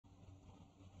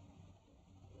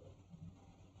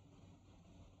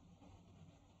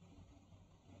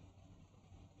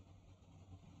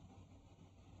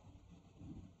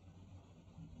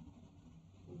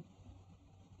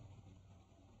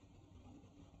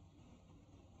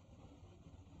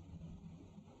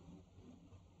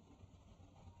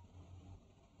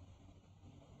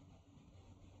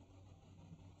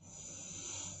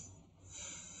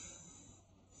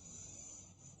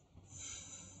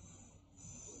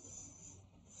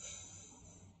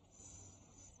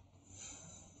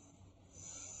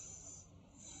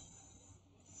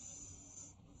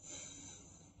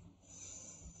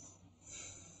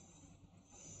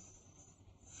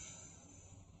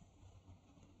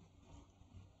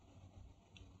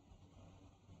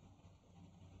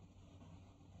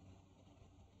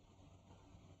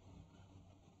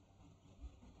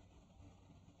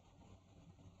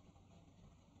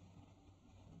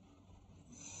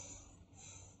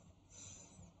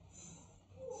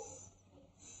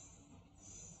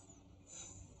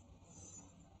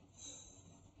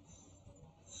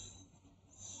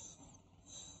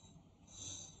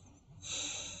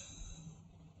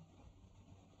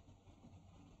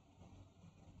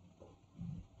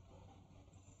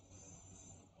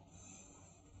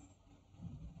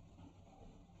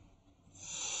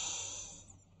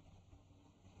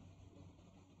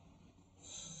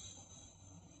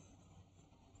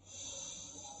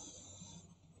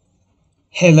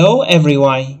Hello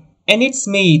everyone, and it's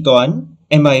me Tuan,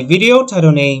 and my video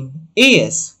title name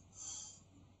is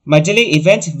My Daily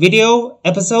Event Video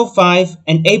Episode 5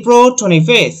 and April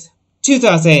 25th,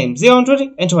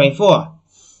 2024.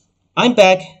 I'm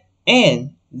back,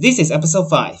 and this is Episode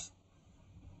 5.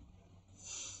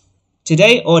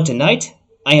 Today or tonight,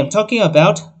 I am talking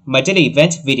about my daily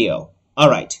event video.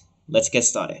 Alright, let's get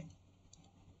started.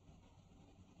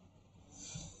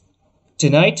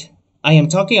 Tonight, I am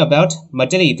talking about my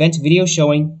daily event video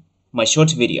showing my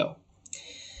short video.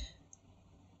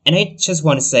 And I just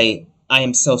want to say, I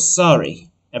am so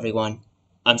sorry, everyone.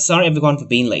 I'm sorry, everyone, for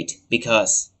being late,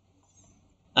 because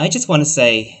I just want to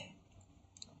say,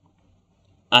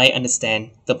 I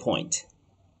understand the point.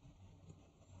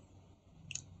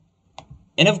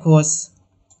 And of course,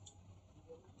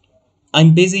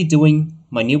 I'm busy doing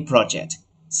my new project,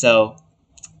 so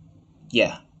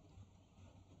yeah.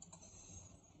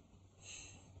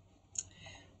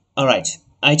 Alright,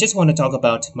 I just want to talk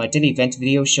about my daily event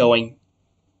video showing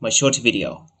my short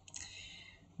video.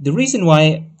 The reason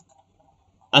why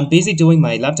I'm busy doing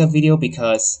my laptop video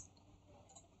because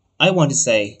I want to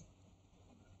say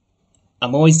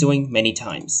I'm always doing many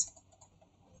times.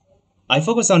 I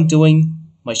focus on doing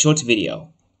my short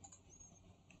video.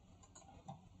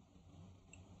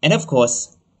 And of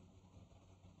course,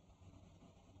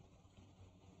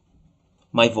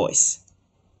 my voice.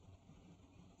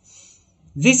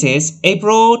 This is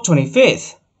April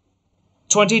 25th,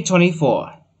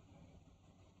 2024.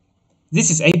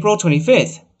 This is April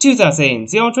 25th,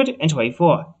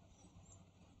 2024.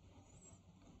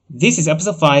 This is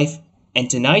episode 5, and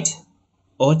tonight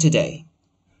or today.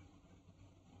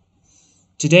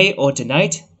 Today or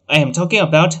tonight, I am talking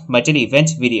about my daily event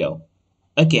video.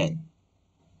 Again.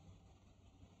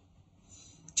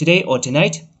 Today or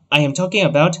tonight, I am talking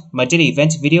about my daily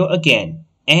event video again.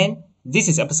 And this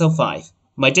is episode 5.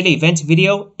 My daily event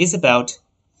video is about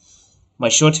my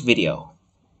short video.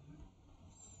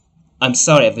 I'm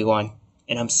sorry everyone,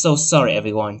 and I'm so sorry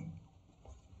everyone.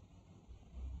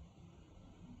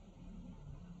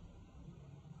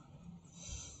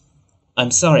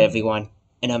 I'm sorry everyone,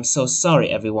 and I'm so sorry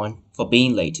everyone for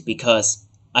being late because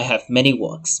I have many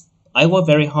works. I worked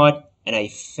very hard and I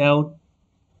felt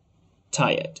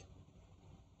tired.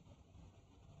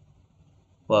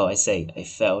 Well, I say I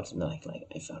felt, not like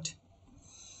I felt.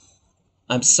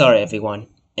 I'm sorry everyone,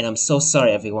 and I'm so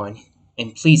sorry everyone,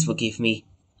 and please forgive me.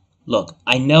 Look,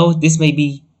 I know this may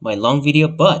be my long video,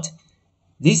 but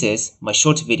this is my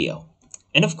short video.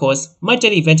 And of course, my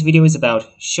daily event video is about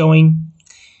showing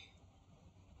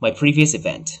my previous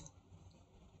event.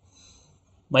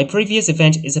 My previous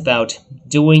event is about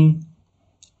doing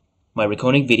my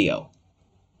recording video.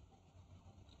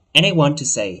 And I want to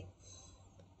say,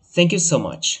 thank you so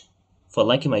much for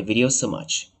liking my videos so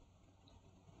much.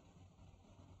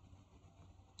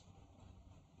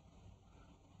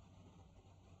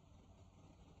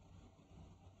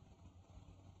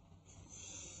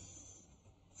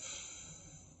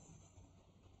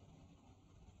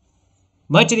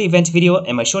 My daily event video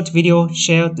and my short video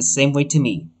share the same way to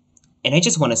me. And I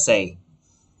just want to say,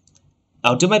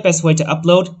 I'll do my best way to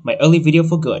upload my early video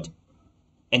for good.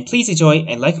 And please enjoy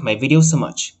and like my video so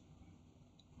much.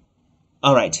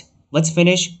 Alright, let's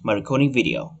finish my recording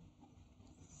video.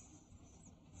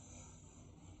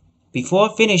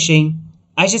 Before finishing,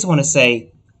 I just want to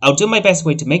say, I'll do my best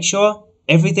way to make sure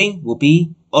everything will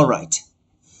be alright.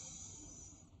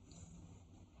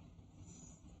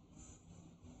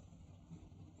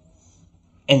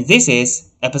 And this is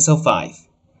episode 5.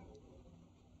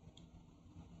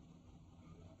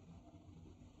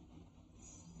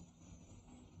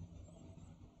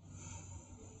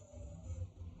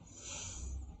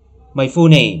 My full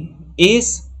name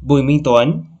is Bùi Minh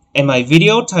Tuấn, and my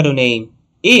video title name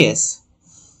is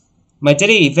My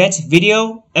Daily Event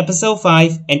Video Episode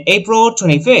 5 and April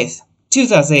 25th,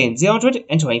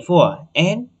 2024.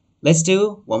 And let's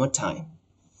do one more time.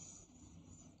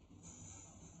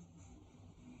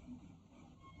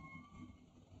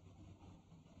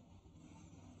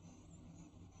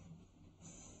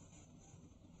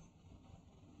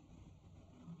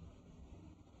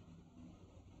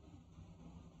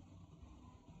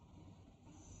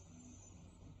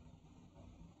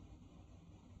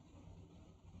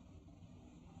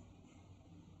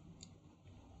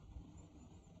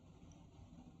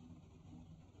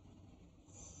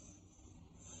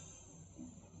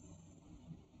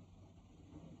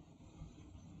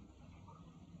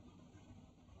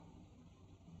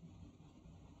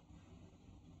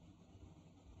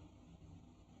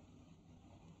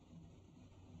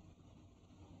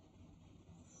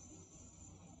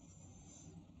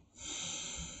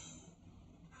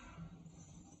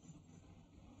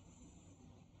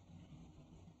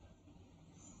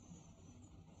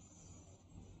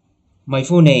 My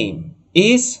full name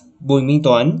is Bùi Minh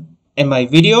Tuấn, and my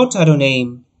video title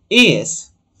name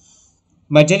is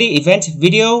My Daily Event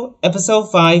Video Episode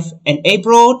 5 and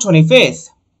April 25th,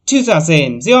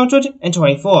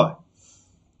 2024.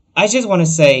 I just want to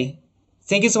say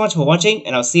thank you so much for watching,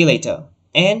 and I'll see you later.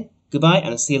 And goodbye,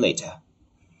 and I'll see you later.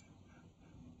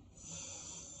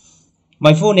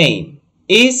 My full name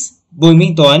is Bùi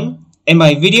Minh Tuấn, and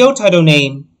my video title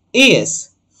name is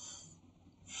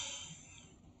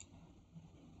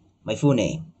My full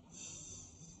name.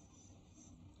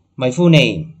 My full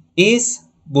name is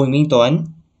Bùi Minh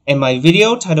Tuấn, and my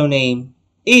video title name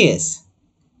is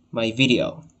My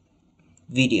video.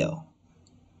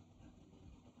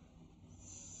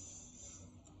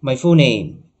 My full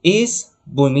name is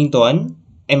Bùi Minh Tuấn,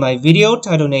 and my video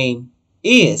title name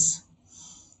is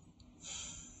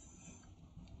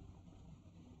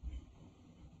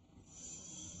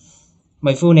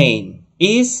My full name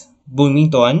is Bùi Minh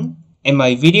Tuấn, and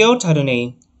my video title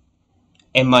name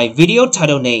My video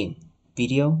title name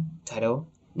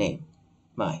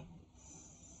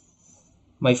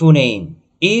full name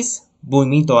is Bùi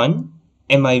Minh Tuấn,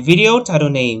 and my video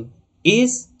title name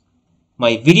is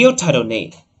My video title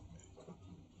name.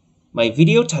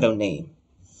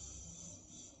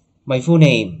 My full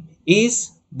name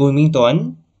is Bùi Minh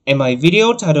Tuấn, and my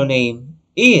video title name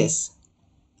is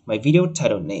My video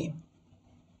title name.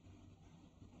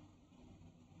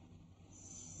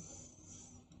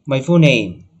 My full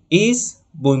name is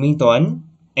Bùi Minh Tuấn,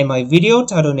 and my video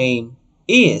title name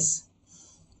is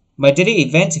My Daily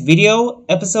Event Video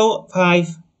Episode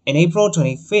 5 and April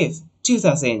 25th,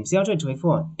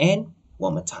 2024. And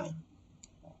one more time.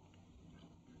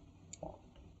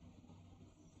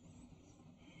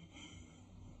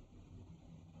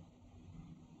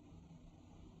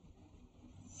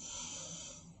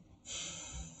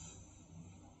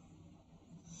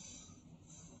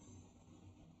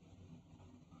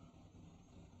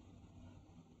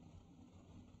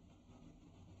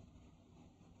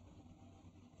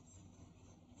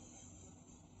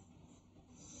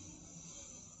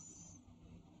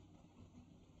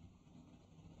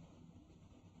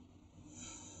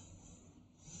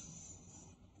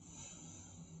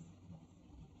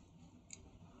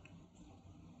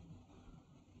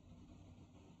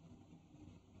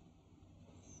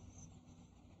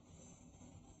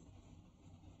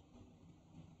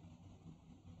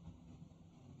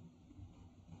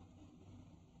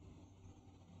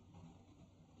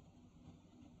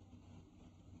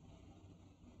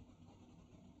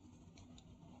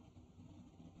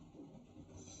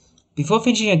 Before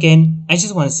finishing again, I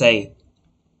just want to say,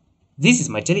 this is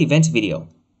my daily event video,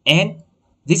 and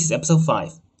this is episode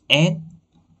 5, and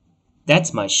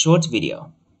that's my short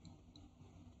video.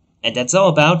 And that's all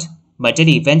about my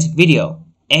daily event video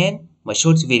and my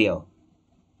short video.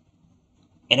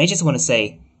 And I just want to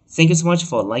say, thank you so much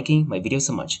for liking my video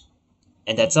so much.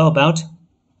 And that's all about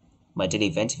my daily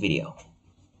event video.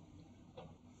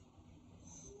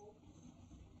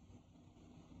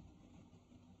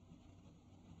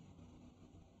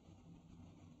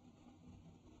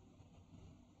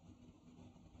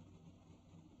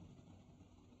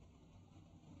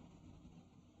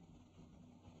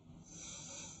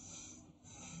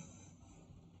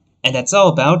 And that's all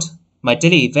about my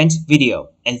daily event video,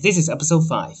 and this is episode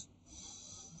 5.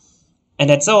 And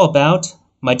that's all about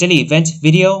my daily event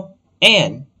video,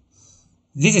 and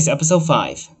this is episode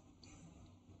 5.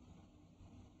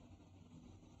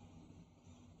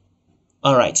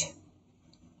 Alright,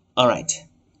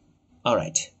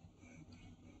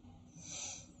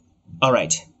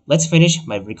 let's finish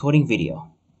my recording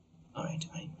video.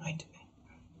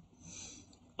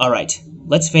 Alright,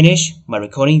 let's finish my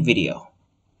recording video.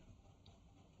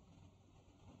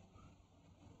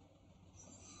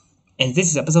 And this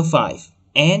is episode 5.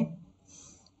 And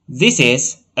this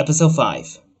is episode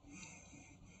 5.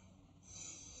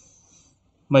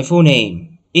 My full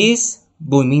name is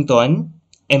Bùi Minh Tuấn,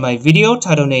 and my video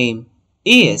title name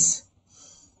is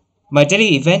My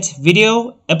Daily Event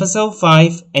Video Episode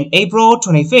 5 and April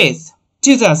 25th,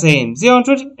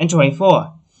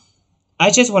 2024. I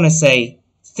just want to say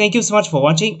thank you so much for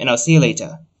watching, and I'll see you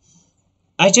later.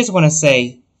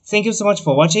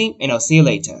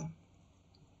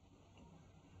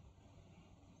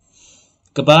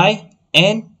 Goodbye,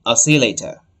 and I'll see you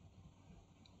later.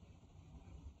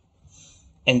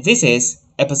 And this is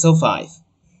episode 5.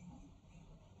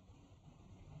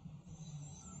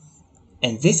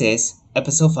 And this is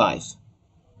episode 5.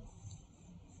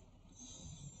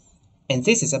 And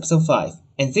this is episode 5.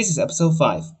 And this is episode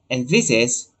 5. And this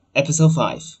is episode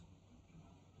 5.